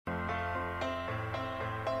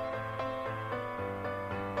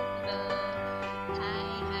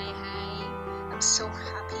so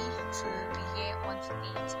happy to be here once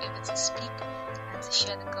again to be able to speak and to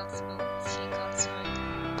share the gospel, to share God's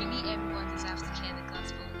word. Really, everyone deserves to hear the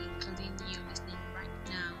gospel, including you listening right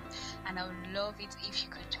now. And I would love it if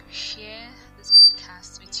you could share this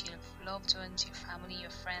podcast with your loved ones, your family,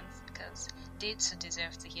 your friends, because they too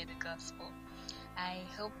deserve to hear the gospel. I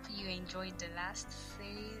hope you enjoyed the last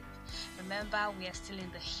series. Remember, we are still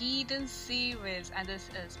in the Hidden series, and this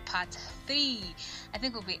is part 3. I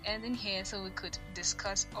think we'll be ending here so we could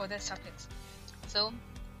discuss other topics. So,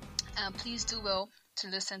 please do well to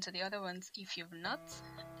listen to the other ones if you've not.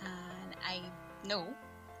 And I know,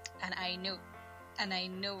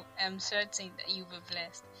 I'm certain that you'll be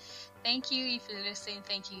blessed. Thank you if you're listening.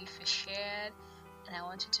 Thank you if you shared. And I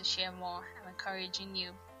want you to share more. I'm encouraging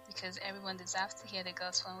you, because everyone deserves to hear the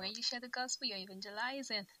gospel. And when you share the gospel, you're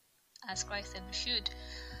evangelizing, as Christ said we should.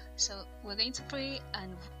 So we're going to pray,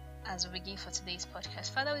 and as we begin for today's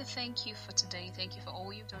podcast, Father, we thank you for today. Thank you for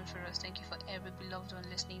all you've done for us. Thank you for every beloved one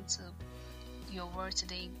listening to your word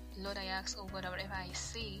today. Lord, I ask, oh God, that whatever I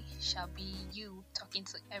say shall be you talking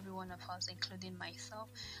to every one of us, including myself.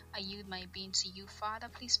 I yield my being to you, Father.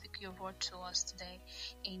 Please speak your word to us today.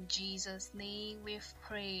 In Jesus' name we've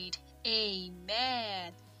prayed.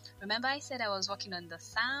 Amen. Remember, I said I was working on the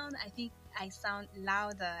sound. I think I sound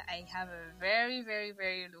louder. I have a very, very,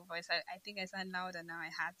 very low voice. I think I sound louder now. I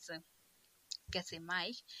had to get a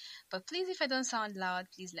mic. But please, if I don't sound loud,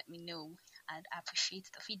 please let me know. I'd appreciate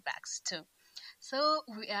the feedbacks too. So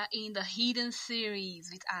we are in the Hidden series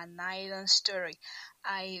with our Nylon story.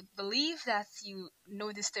 I believe that you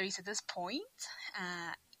know the stories at this point.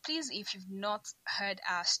 Please, if you've not heard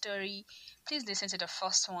our story, please listen to the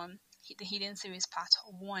first one, the Hidden series part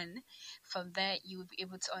 1. From there, you will be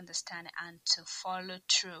able to understand and to follow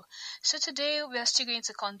through. So today we are still going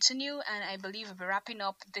to continue, and I believe we'll be wrapping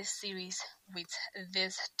up this series with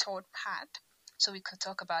this third part, so we could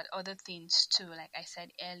talk about other things too, like I said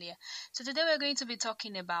earlier. So today we're going to be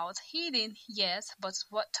talking about hidden, yes, but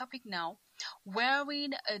what topic now?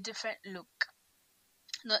 Wearing a different look,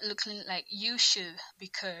 not looking like you should,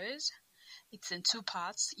 because it's in two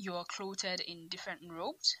parts. You are clothed in different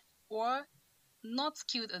robes, or not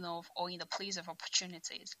skilled enough, or in the place of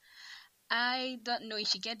opportunities. I don't know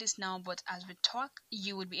if you get this now, but as we talk,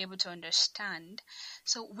 you would be able to understand.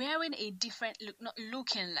 So wearing a different look, not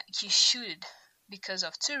looking like you should, because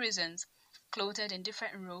of two reasons: clothed in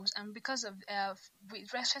different robes, and because of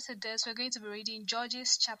with respect to this, we're going to be reading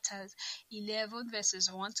Judges chapters 11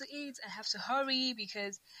 verses 1 to 8. I have to hurry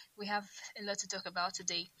because we have a lot to talk about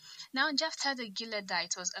today. Now, Jephthah the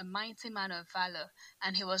Gileadite was a mighty man of valor,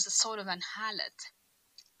 and he was the son of an harlot,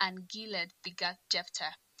 and Gilead begat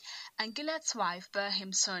Jephthah. And Gilead's wife bare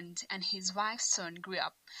him sons, and his wife's son grew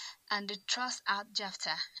up, and they thrust out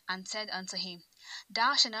Jephthah, and said unto him,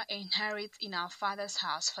 Thou shalt not inherit in our father's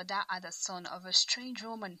house, for thou art the son of a strange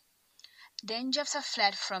woman. Then Jephthah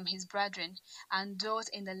fled from his brethren, and dwelt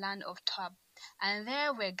in the land of Tob. And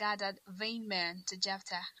there were gathered vain men to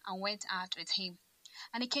Jephthah, and went out with him.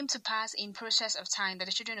 And it came to pass in process of time that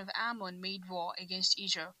the children of Ammon made war against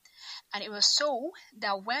Israel. And it was so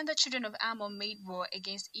that when the children of Ammon made war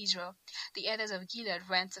against Israel, the elders of Gilead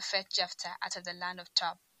went to fetch Jephthah out of the land of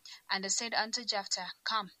Tob. And they said unto Jephthah,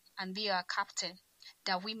 Come and be our captain,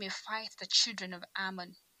 that we may fight the children of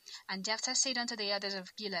Ammon. And Jephthah said unto the elders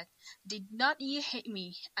of Gilead, Did not ye hate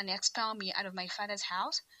me, and expel me out of my father's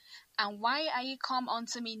house? And why are ye come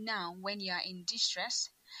unto me now, when ye are in distress?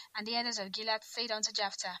 And the elders of Gilead said unto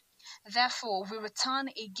Jephthah, Therefore we return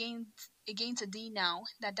again to thee now,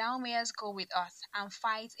 that thou mayest go with us, and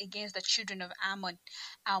fight against the children of Ammon,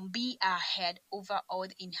 and be our head over all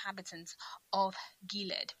the inhabitants of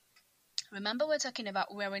Gilead. Remember, we're talking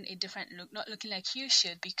about wearing a different look, not looking like you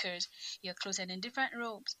should, because you're clothed in different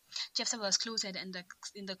robes. Jephthah was clothed in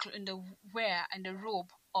the wear and the robe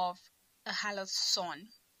of a harlot's son,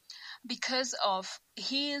 because of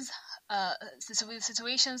his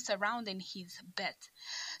situations surrounding his birth.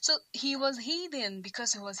 So he was hidden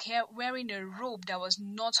because he was here wearing a robe that was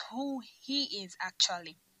not who he is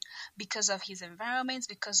actually, because of his environment,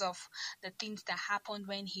 because of the things that happened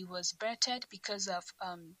when he was birthed, because of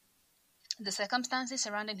the circumstances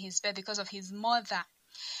surrounding his birth, because of his mother.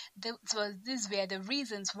 These were the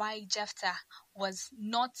reasons why Jephthah was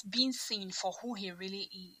not being seen for who he really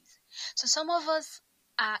is. So some of us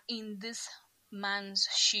are in this man's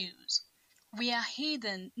shoes. We are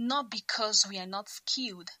hidden not because we are not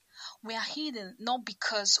skilled. We are hidden not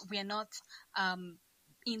because we are not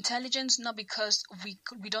intelligent, not because we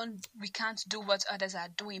can't do what others are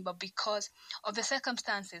doing, but because of the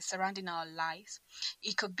circumstances surrounding our lives.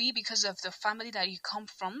 It could be because of the family that you come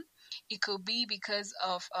from. It could be because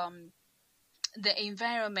of the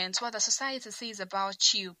environment, what the society says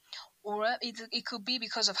about you, or it could be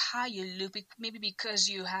because of how you look, maybe because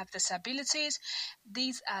you have disabilities.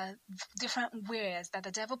 These are different ways that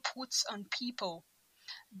the devil puts on people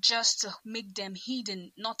just to make them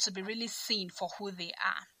hidden, not to be really seen for who they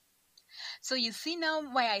are. So you see now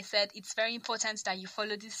why I said it's very important that you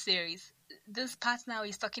follow this series. This part now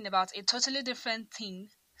is talking about a totally different thing,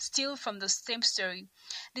 still from the same story.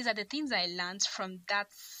 These are the things I learned from that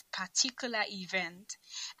particular event,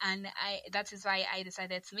 and that is why I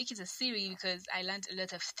decided to make it a series, because I learned a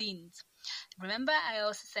lot of things. Remember, I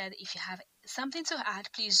also said if you have something to add,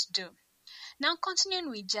 please do. Now,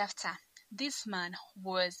 continuing with Jephthah, this man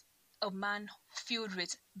was a man filled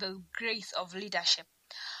with the grace of leadership.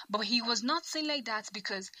 But he was not seen like that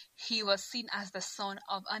because he was seen as the son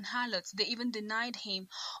of an harlot. They even denied him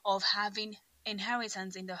of having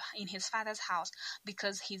inheritance in his father's house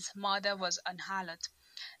because his mother was an harlot.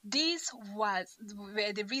 These were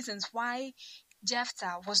the reasons why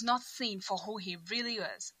Jephthah was not seen for who he really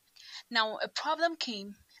was. Now a problem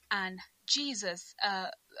came, and Jesus,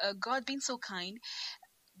 God being so kind,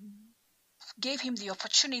 gave him the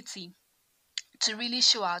opportunity to really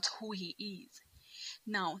show out who he is.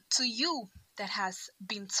 Now, to you that has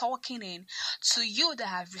been talking in, to you that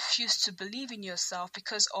have refused to believe in yourself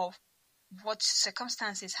because of what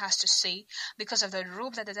circumstances has to say, because of the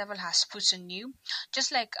robe that the devil has put on you,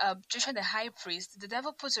 just like Joshua the high priest, the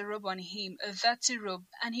devil put a robe on him, a dirty robe,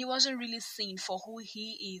 and he wasn't really seen for who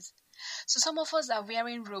he is. So some of us are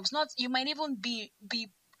wearing robes. Not you might even be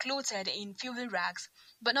clothed in filthy rags,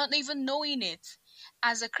 but not even knowing it.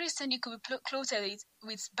 As a Christian, you could be clothed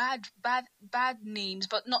with bad names,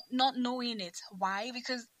 but not knowing it. Why?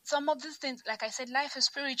 Because some of these things, like I said, life is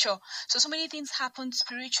spiritual. So many things happen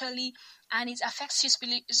spiritually, and it affects you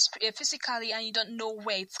physically, and you don't know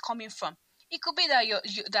where it's coming from. It could be that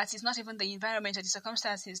that is not even the environment or the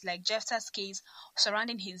circumstances, like Jephthah's case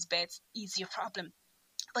surrounding his bed, is your problem.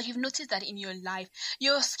 But you've noticed that in your life,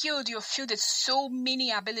 you're skilled, you're filled with so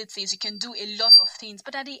many abilities, you can do a lot of things.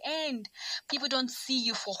 But at the end, people don't see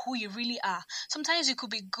you for who you really are. Sometimes you could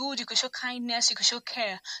be good, you could show kindness, you could show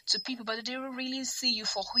care to people, but they don't really see you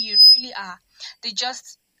for who you really are. They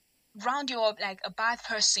just round you up like a bad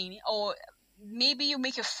person, or maybe you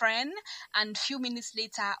make a friend and few minutes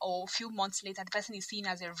later or few months later the person is seen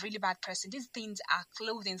as a really bad person. These things are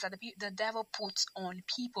clothing that the devil puts on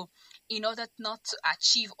people in order not to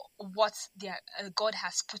achieve what God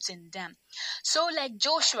has put in them. So like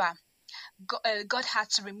Joshua, God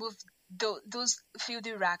had to remove those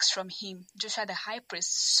filthy rags from him, Joshua the high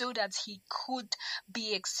priest, so that he could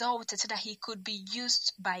be exalted, so that he could be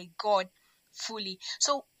used by God fully.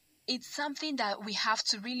 So it's something that we have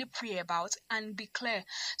to really pray about and be clear,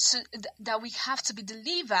 so that we have to be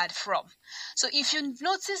delivered from. So if you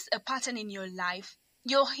notice a pattern in your life,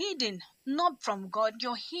 you're hidden, not from God.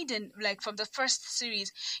 You're hidden, like from the first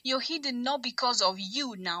series. You're hidden not because of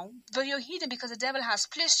you now, but you're hidden because the devil has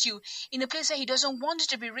placed you in a place where he doesn't want you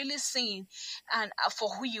to be really seen and for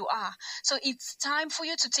who you are. So it's time for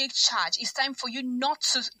you to take charge. It's time for you not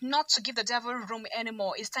to give the devil room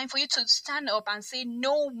anymore. It's time for you to stand up and say,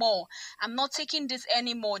 no more. I'm not taking this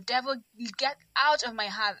anymore. Devil, get out of my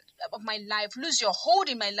heart, of my life. Lose your hold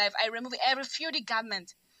in my life. I remove every filthy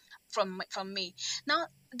garment from me. Now,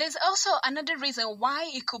 there's also another reason why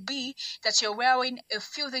it could be that you're wearing a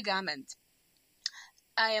filthy garment.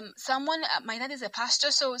 I am someone, my dad is a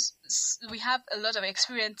pastor, so we have a lot of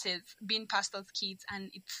experiences being pastor's kids,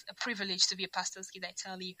 and it's a privilege to be a pastor's kid, I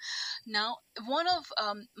tell you. Now, one of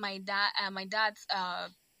my dad's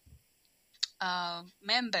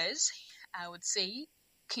members, I would say,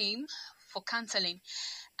 came for counseling.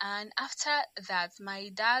 And after that, my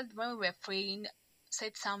dad, when we were praying,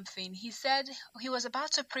 said something. He said he was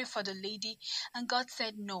about to pray for the lady, and God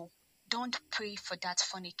said, no, don't pray for that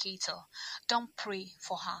fornicator. Don't pray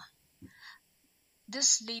for her.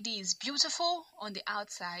 This lady is beautiful on the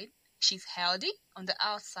outside. She's healthy on the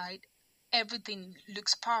outside. Everything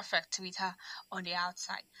looks perfect with her on the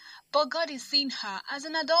outside. But God is seeing her as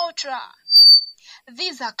an adulterer.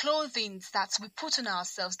 These are clothing that we put on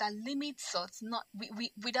ourselves that limits us,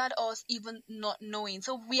 without us even not knowing.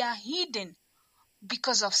 So we are hidden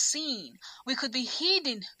because of sin. We could be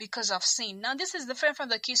hidden because of sin. Now, this is different from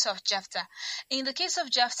the case of Jephthah. In the case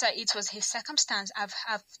of Jephthah, it was his circumstance.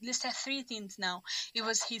 I've listed 3 things now. It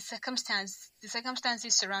was his circumstance, the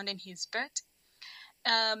circumstances surrounding his birth.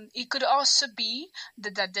 It could also be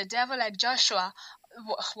that the devil, like Joshua,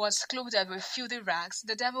 was clothed with filthy rags.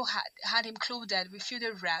 The devil had him clothed with filthy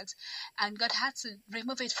rags, and God had to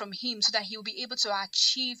remove it from him so that he will be able to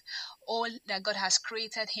achieve all that God has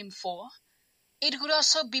created him for. It could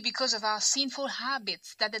also be because of our sinful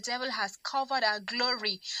habits that the devil has covered our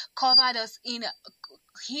glory, covered us in,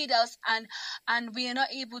 hid us, and we are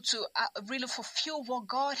not able to really fulfill what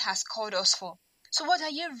God has called us for. So what are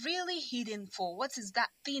you really hidden for? What is that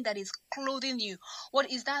thing that is clothing you?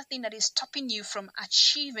 What is that thing that is stopping you from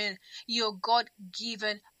achieving your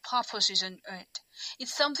God-given purposes on earth?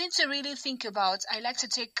 It's something to really think about. I like to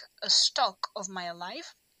take a stock of my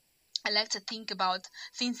life. I like to think about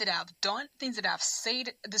things that I've done, things that I've said,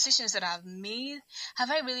 decisions that I've made. Have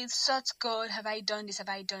I really sought God? Have I done this? Have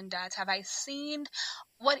I done that? Have I sinned?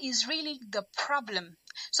 What is really the problem?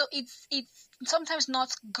 So it's sometimes not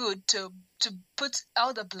good to put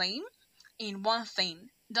all the blame in one thing.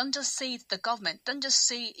 Don't just say it's the government. Don't just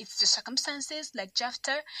say it's the circumstances like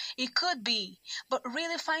Jephthah. It could be. But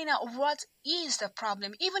really find out what is the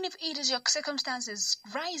problem. Even if it is your circumstances,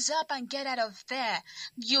 rise up and get out of there.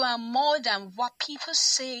 You are more than what people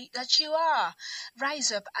say that you are.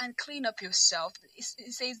 Rise up and clean up yourself.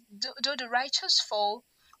 It says, though the righteous fall,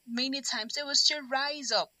 many times they will still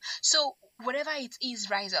rise up. So whatever it is,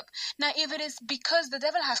 rise up. Now, if it is because the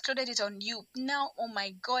devil has clothed it on you, now, oh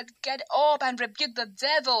my God, get up and rebuke the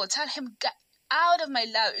devil. Tell him, get out of my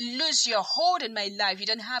life. Lose your hold in my life. You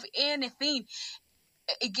don't have anything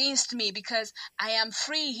against me because I am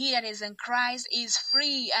free. He that is in Christ is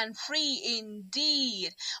free, and free indeed.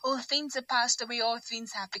 All things are passed away. All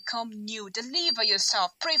things have become new. Deliver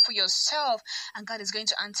yourself. Pray for yourself, and God is going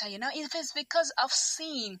to answer you. Now, if it's because of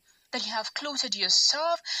sin that you have clothed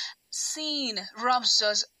yourself, sin robs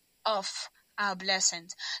us of our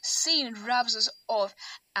blessings. Sin robs us of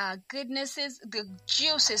our goodnesses, the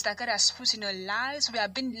juices that God has put in our lives. We are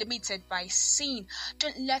being limited by sin.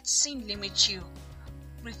 Don't let sin limit you.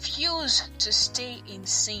 Refuse to stay in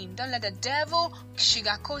sin. Don't let the devil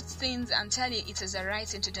sugarcoat things and tell you it is the right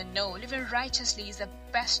thing to do. No, living righteously is the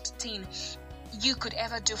best thing you could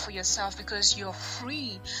ever do for yourself, because you're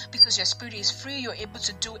free, because your spirit is free. You're able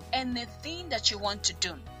to do anything that you want to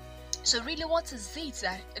do. So really, what is it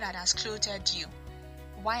that has clothed you?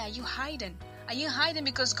 Why are you hiding? Are you hiding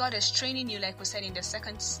because God is training you, like we said in the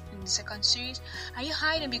second series? Are you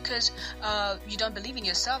hiding because you don't believe in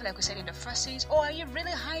yourself, like we said in the first series? Or are you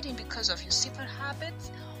really hiding because of your sinful habits?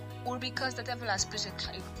 Or because the devil has put a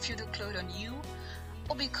few clothes on you?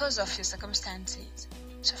 Or because of your circumstances?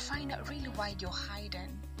 So find out really why you're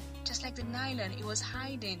hiding. Just like the nylon, it was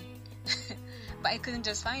hiding. But I couldn't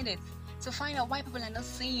just find it. So find out why people are not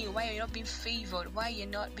seeing you, why you're not being favored, why you're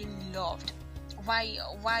not being loved, why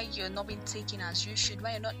you're not being taken as you should,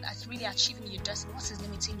 why you're not really achieving your destiny. What is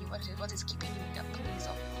limiting you? What is keeping you in that place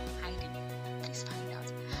of hiding? Please find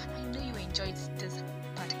out. I know you enjoyed this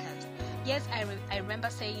podcast. Yes, I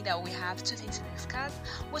remember saying that we have 2 things to discuss.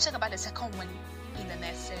 We'll talk about the second one in the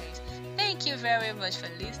next series. Thank you very much for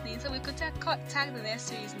listening. So we could tag the next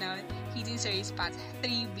series now, Hidden Series Part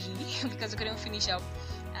 3B, because we couldn't finish up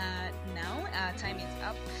now. Our time is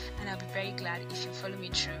up, and I'll be very glad if you follow me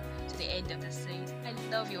through to the end of the series. I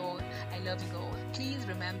love you all. I love you all. Please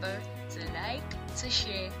remember to like, to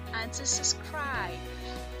share, and to subscribe.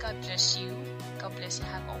 God bless you. God bless you.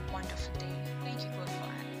 Have a wonderful day. Thank you, God, for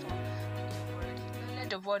your word. Let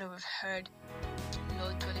the word we've heard,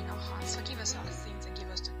 Lord, dwell in our hearts. Forgive us our sins and give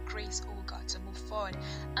us the grace, oh God, to move forward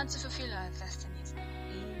and to fulfill our destinies.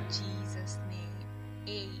 In Jesus' name,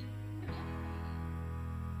 amen.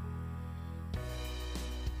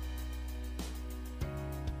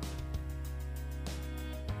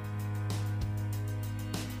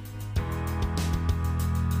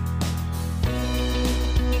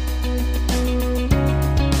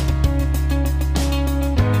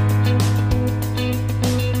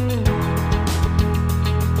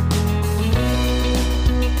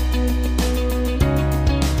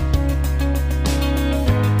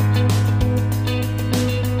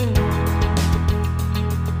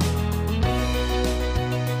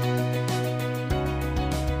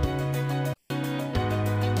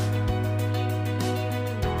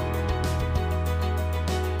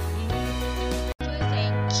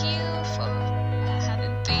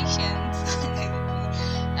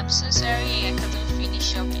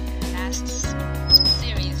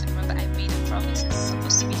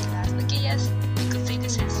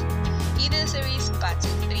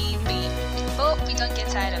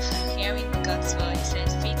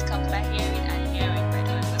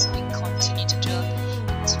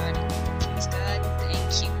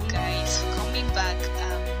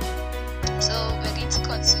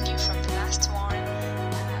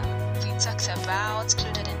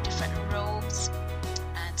 Clothed in different robes,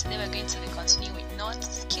 and today we're going to be continuing with not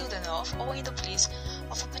skilled enough, or in the place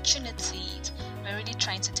of opportunities. We're really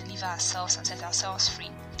trying to deliver ourselves and set ourselves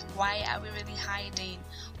free. Why are we really hiding?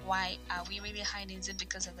 Why are we really hiding? Is it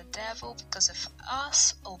because of the devil, because of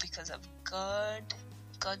us, or because of God?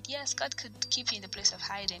 God, yes, God could keep you in the place of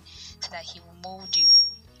hiding so that He will mold you.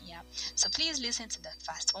 Yeah. So please listen to the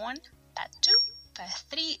first one, part 2, part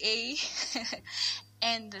 3a,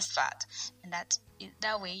 and this part, and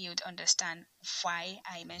that way you would understand why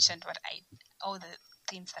I mentioned all the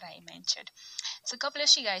things that I mentioned. So God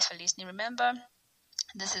bless you guys for listening. Remember,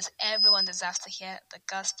 this is Everyone Deserves to Hear the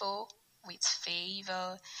Gospel with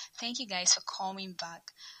Favor. Thank you guys for coming back.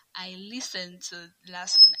 I listened to the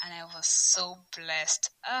last one and I was so blessed.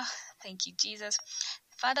 Thank you, Jesus.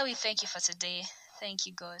 Father, we thank you for today. Thank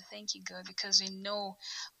you, God. Thank you, God, because we know,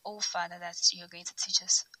 oh Father, that you're going to teach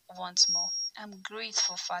us once more. I'm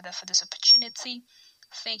grateful, Father, for this opportunity.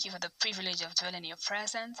 Thank you for the privilege of dwelling in your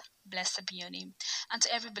presence. Blessed be your name. And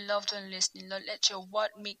to every beloved one listening, Lord, let your word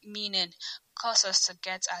make meaning. Cause us to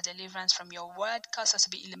get our deliverance from your word. Cause us to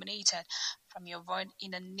be illuminated from your word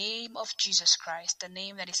in the name of Jesus Christ, the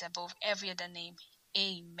name that is above every other name.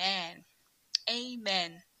 Amen.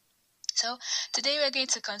 Amen. So today we're going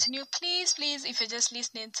to continue. Please, if you're just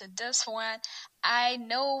listening to this one, I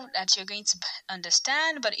know that you're going to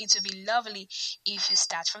understand, but it would be lovely if you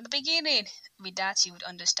start from the beginning. With that, you would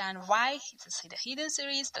understand why it is the Hidden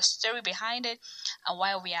series, the story behind it, and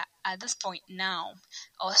why we are at this point now.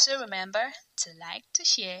 Also remember to like, to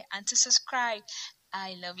share, and to subscribe.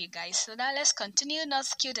 I love you guys. So now let's continue. Not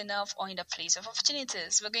skilled enough or in the place of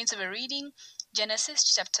opportunities. We're going to be reading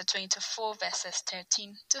Genesis chapter 24 verses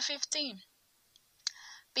 13 to 15.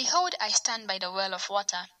 Behold, I stand by the well of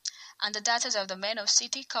water, and the daughters of the men of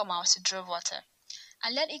city come out to draw water.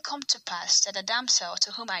 And let it come to pass that the damsel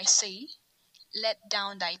to whom I say, Let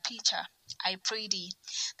down thy pitcher, I pray thee,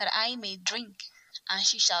 that I may drink. And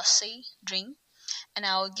she shall say, Drink, and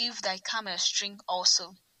I will give thy camels drink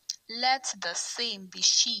also. Let the same be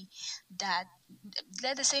she thou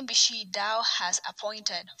hast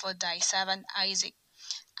appointed for thy servant Isaac,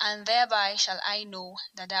 and thereby shall I know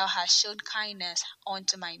that thou hast showed kindness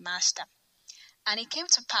unto my master. And it came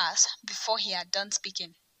to pass, before he had done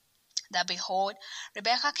speaking, that behold,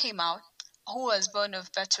 Rebekah came out, who was born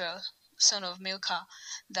of Bethuel, son of Milcah,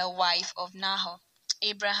 the wife of Nahor,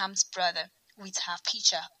 Abraham's brother, with her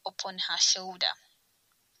pitcher upon her shoulder.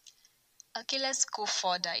 Okay, let's go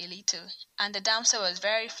further a little. And the damsel was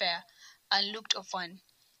very fair, and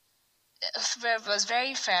was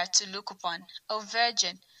very fair to look upon, a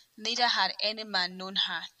virgin, neither had any man known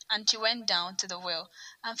her. And she went down to the well,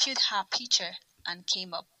 and filled her pitcher, and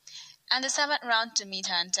came up. And the servant ran to meet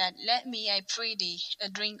her, and said, Let me, I pray thee,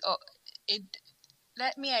 drink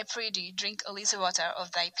a little water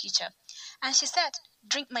of thy pitcher. And she said,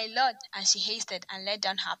 Drink, my lord. And she hasted, and let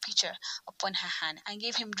down her pitcher upon her hand, and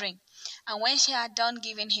gave him drink. And when she had done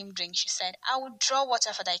giving him drink, she said, I will draw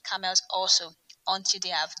water for thy camels also, until they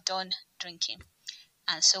have done drinking.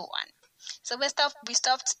 And so on. So we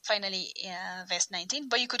stopped finally verse 19,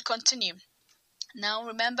 but you could continue. Now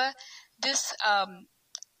remember, this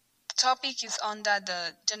topic is under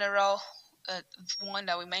the general one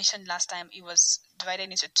that we mentioned last time. It was divided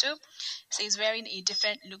into two. So it's wearing a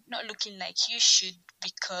different look, not looking like you should,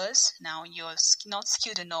 because now you're not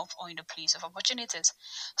skilled enough or in the place of opportunities.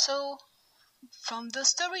 So from the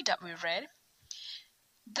story that we read,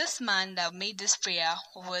 this man that made this prayer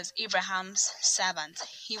was Abraham's servant.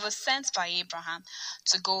 He was sent by Abraham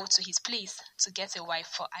to go to his place to get a wife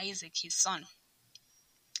for Isaac, his son.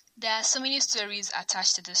 There are so many stories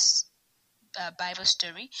attached to this Bible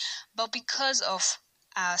story, but because of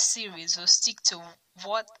our series, we'll stick to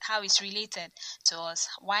how it's related to us.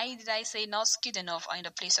 Why did I say not skilled enough or in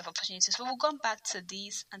the place of opportunities? We will come back to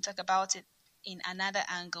this and talk about it in another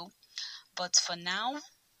angle. But for now,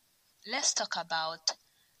 let's talk about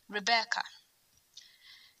Rebekah.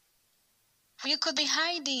 You could be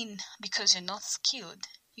hiding because you're not skilled.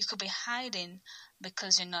 You could be hiding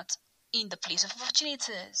because you're not in the place of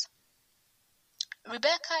opportunities.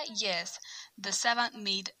 Rebekah, yes, the servant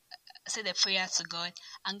said a prayer to God,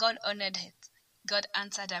 and God honored it. God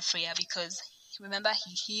answered that prayer because, remember,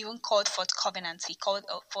 he even called forth covenants. He called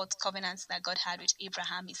forth covenants that God had with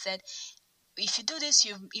Abraham. He said, if you do this,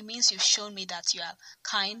 it means you've shown me that you are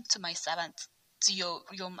kind to my servant, to your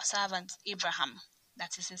servant Abraham,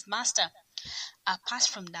 that is his master. Apart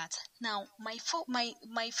from that, now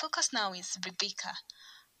my focus now is Rebekah.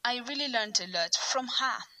 I really learned a lot from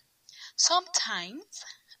her. Sometimes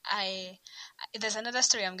there's another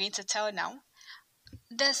story I'm going to tell now.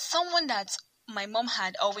 There's someone that my mom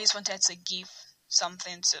had always wanted to give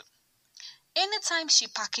something to. Anytime she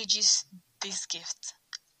packages this gift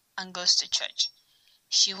and goes to church,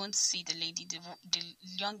 she won't see the lady. The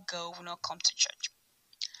young girl will not come to church.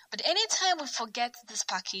 But anytime we forget this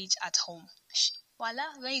package at home, voila,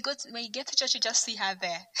 when you get to church, you just see her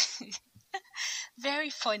there. Very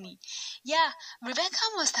funny. Yeah, Rebecca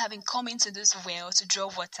must have been coming to this well to draw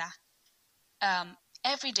water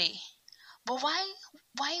every day. But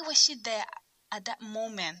why was she there at that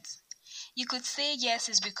moment? You could say yes,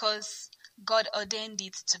 it's because God ordained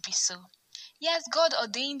it to be so. Yes, God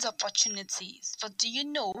ordains opportunities, but do you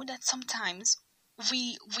know that sometimes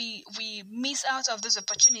we miss out of those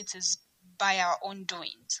opportunities by our own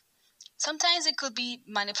doings? Sometimes it could be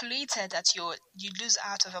manipulated that you lose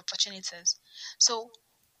out of opportunities. So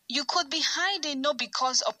you could be hiding not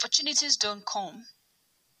because opportunities don't come.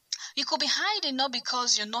 You could be hiding not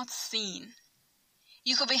because you're not seen.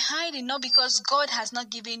 You could be hiding not because God has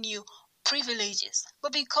not given you privileges,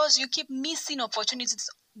 but because you keep missing opportunities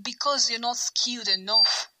because you're not skilled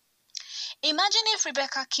enough. Imagine if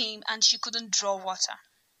Rebecca came and she couldn't draw water.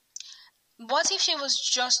 What if she was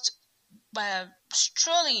just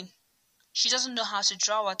strolling? She doesn't know how to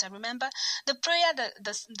draw water. Remember, the prayer that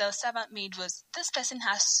the servant made was, this person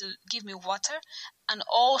has to give me water and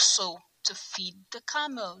also to feed the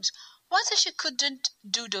camels. What if she couldn't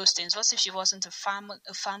do those things? What if she wasn't a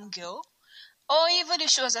farm girl? Or even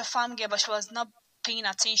if she was a farm girl, but she was not paying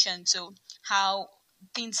attention to how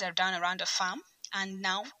things are done around the farm. And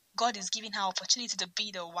now God is giving her opportunity to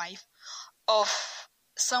be the wife of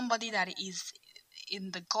somebody that is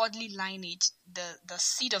in the godly lineage, the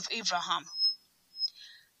seed of Abraham.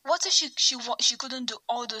 What if she couldn't do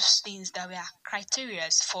all those things that were criteria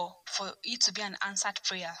for it to be an answered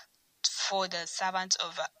prayer for the servant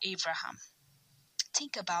of Abraham?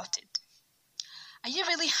 Think about it. Are you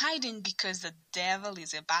really hiding because the devil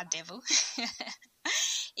is a bad devil?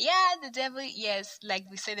 Yeah, the devil, yes, like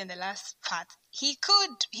we said in the last part, he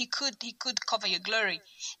could cover your glory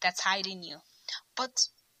that's hiding you. But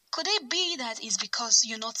could it be that it's because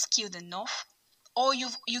you're not skilled enough? Or you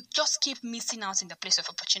just keep missing out in the place of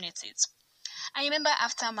opportunities? I remember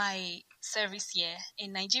after my service year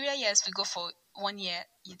in Nigeria, yes, we go for 1 year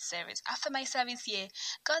youth service. After my service year,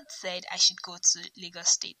 God said I should go to Lagos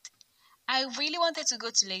State. I really wanted to go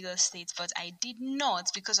to Lagos State, but I did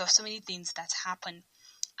not because of so many things that happened.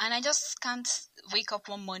 And I just can't wake up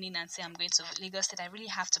one morning and say I'm going to Lagos State. I really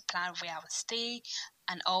have to plan where I will stay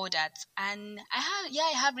and all that. And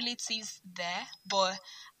I have relatives there, but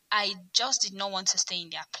I just did not want to stay in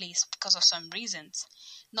their place because of some reasons.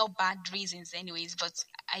 Not bad reasons anyways, but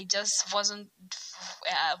I just wasn't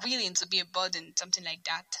willing to be a burden, something like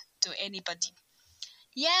that, to anybody.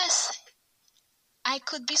 Yes, I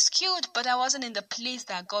could be skilled, but I wasn't in the place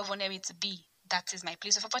that God wanted me to be. That is my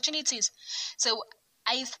place of opportunities. So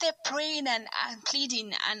I stay praying and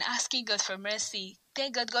pleading and asking God for mercy.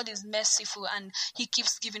 Thank God, God is merciful and He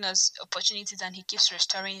keeps giving us opportunities and He keeps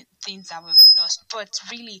restoring things that we've lost. But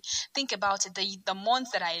really, think about it: the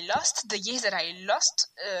months that I lost, the years that I lost,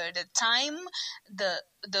 the time, the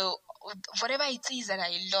whatever it is that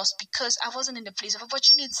I lost because I wasn't in the place of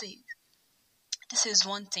opportunity. This is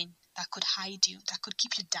one thing that could hide you, that could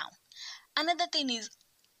keep you down. Another thing is,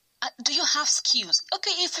 do you have skills?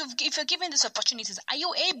 Okay, if you're given these opportunities, are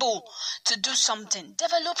you able to do something?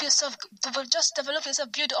 Develop yourself,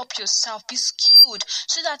 build up yourself, be skilled,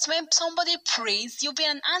 so that when somebody prays, you'll be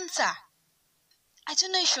an answer. I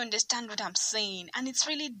don't know if you understand what I'm saying, and it's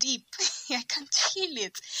really deep. I can feel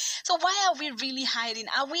it. So why are we really hiding?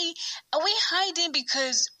 Are we hiding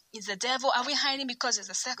because it's the devil? Are we hiding because it's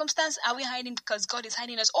a circumstance? Are we hiding because God is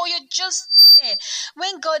hiding us? Or you're just there?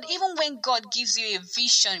 Even when God gives you a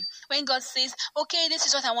vision, when God says, okay, this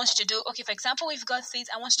is what I want you to do. Okay, for example, if God says,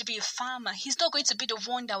 I want you to be a farmer, He's not going to be the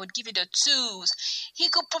one that would give you the tools. He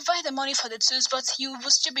could provide the money for the tools, but He will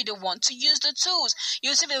still be the one to use the tools.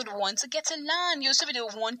 You'll still be the one to get a land. You'll still be the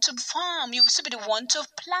one to farm. You'll still be the one to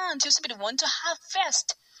plant. You'll still be the one to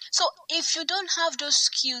harvest. So if you don't have those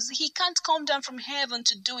skills, He can't come down from heaven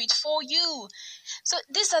to do it for you. So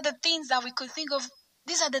these are the things that we could think of.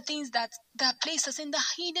 These are the things that place us in the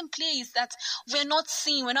hidden place, that we're not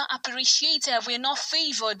seen, we're not appreciated, we're not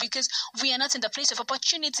favored because we are not in the place of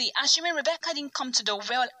opportunity. As you remember, Rebecca didn't come to the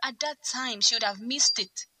well at that time. She would have missed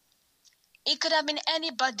it. It could have been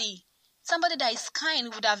anybody. Somebody that is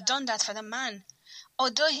kind would have done that for the man.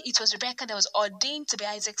 Although it was Rebecca that was ordained to be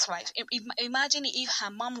Isaac's wife. Imagine if her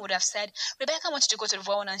mom would have said, Rebecca wants to go to the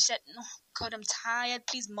well, and she said, no, God, I'm tired,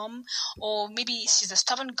 please, mom. Or maybe she's a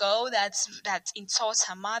stubborn girl that insults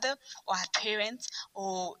her mother or her parents,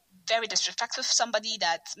 or very disrespectful to somebody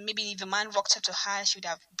that maybe if a man walked up to her, she would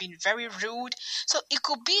have been very rude. So it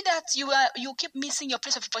could be that you keep missing your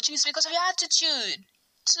place of opportunity because of your attitude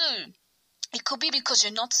too. It could be because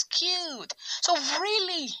you're not skilled. So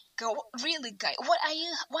really, girl, really, guy, why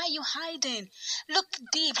are you hiding? Look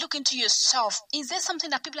deep, look into yourself. Is there something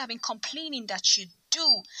that people have been complaining that you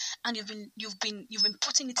do, and you've been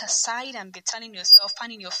putting it aside and be telling yourself,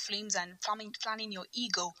 fanning your flames and planning your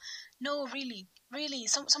ego? No, really, really.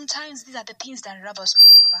 Sometimes these are the things that rob us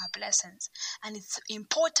of our blessings, and it's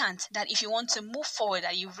important that if you want to move forward,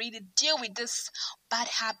 that you really deal with this bad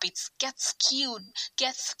habits. Get skilled.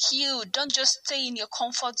 Get skilled. Don't just stay in your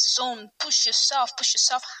comfort zone. Push yourself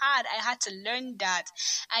hard. I had to learn that.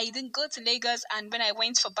 I didn't go to Lagos, and when I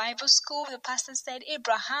went for Bible school, the pastor said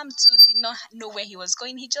Abraham too did not know where he was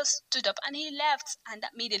going. He just stood up and he left, and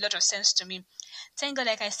that made a lot of sense to me. Thank God,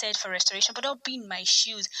 like I said, for restoration, but don't be in my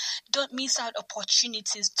shoes. Don't miss out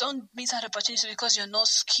opportunities. Don't miss out opportunities because you're not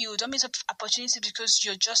skilled. Don't miss out opportunities because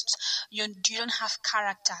you don't have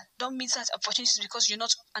character. Don't miss out opportunities because you're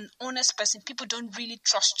not an honest person. People don't really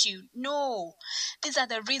trust you. No, these are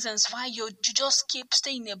the reasons why you just keep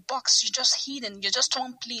staying in a box. You're just hidden. You're just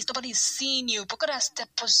one place. Nobody is seeing you. But God has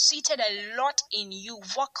deposited a lot in you.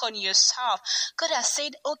 Work on yourself. God has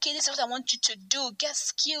said, okay, this is what I want you to do. Get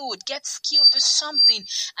skilled. Do something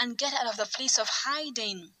and get out of the place of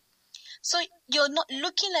hiding. So you're not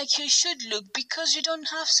looking like you should look because you don't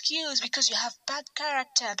have skills, because you have bad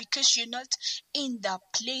character, because you're not in the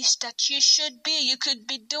place that you should be. You could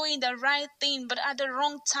be doing the right thing, but at the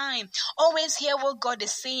wrong time. Always hear what God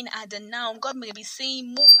is saying at the now. God may be saying,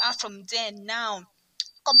 move out from there now.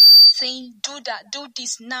 God may be saying, do that, do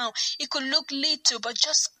this now. It could look little, but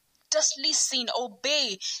just listen,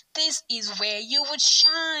 obey. This is where you would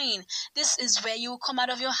shine. This is where you will come out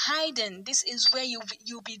of your hiding. This is where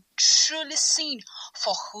you'll be truly seen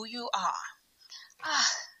for who you are.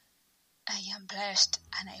 I am blessed,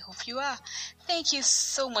 and I hope you are. Thank you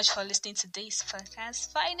so much for listening to this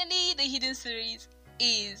podcast. Finally, the Hidden series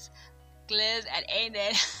is closed and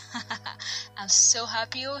ended. I'm so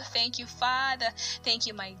happy. Thank you, Father. Thank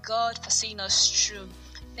you, my God, for seeing us through.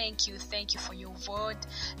 Thank you for your word.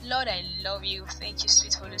 Lord, I love you. Thank you,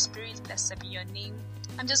 sweet Holy Spirit. Blessed be your name.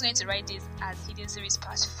 I'm just going to write this as Hidden Series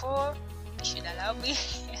Part 4. You should allow me.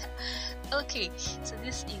 Okay, so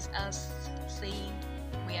this is us saying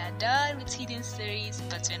we are done with Hidden Series,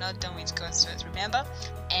 but we're not done with God's word. Remember,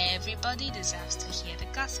 everybody deserves to hear the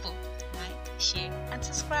gospel. Like, share, and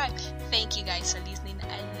subscribe. Thank you guys for listening.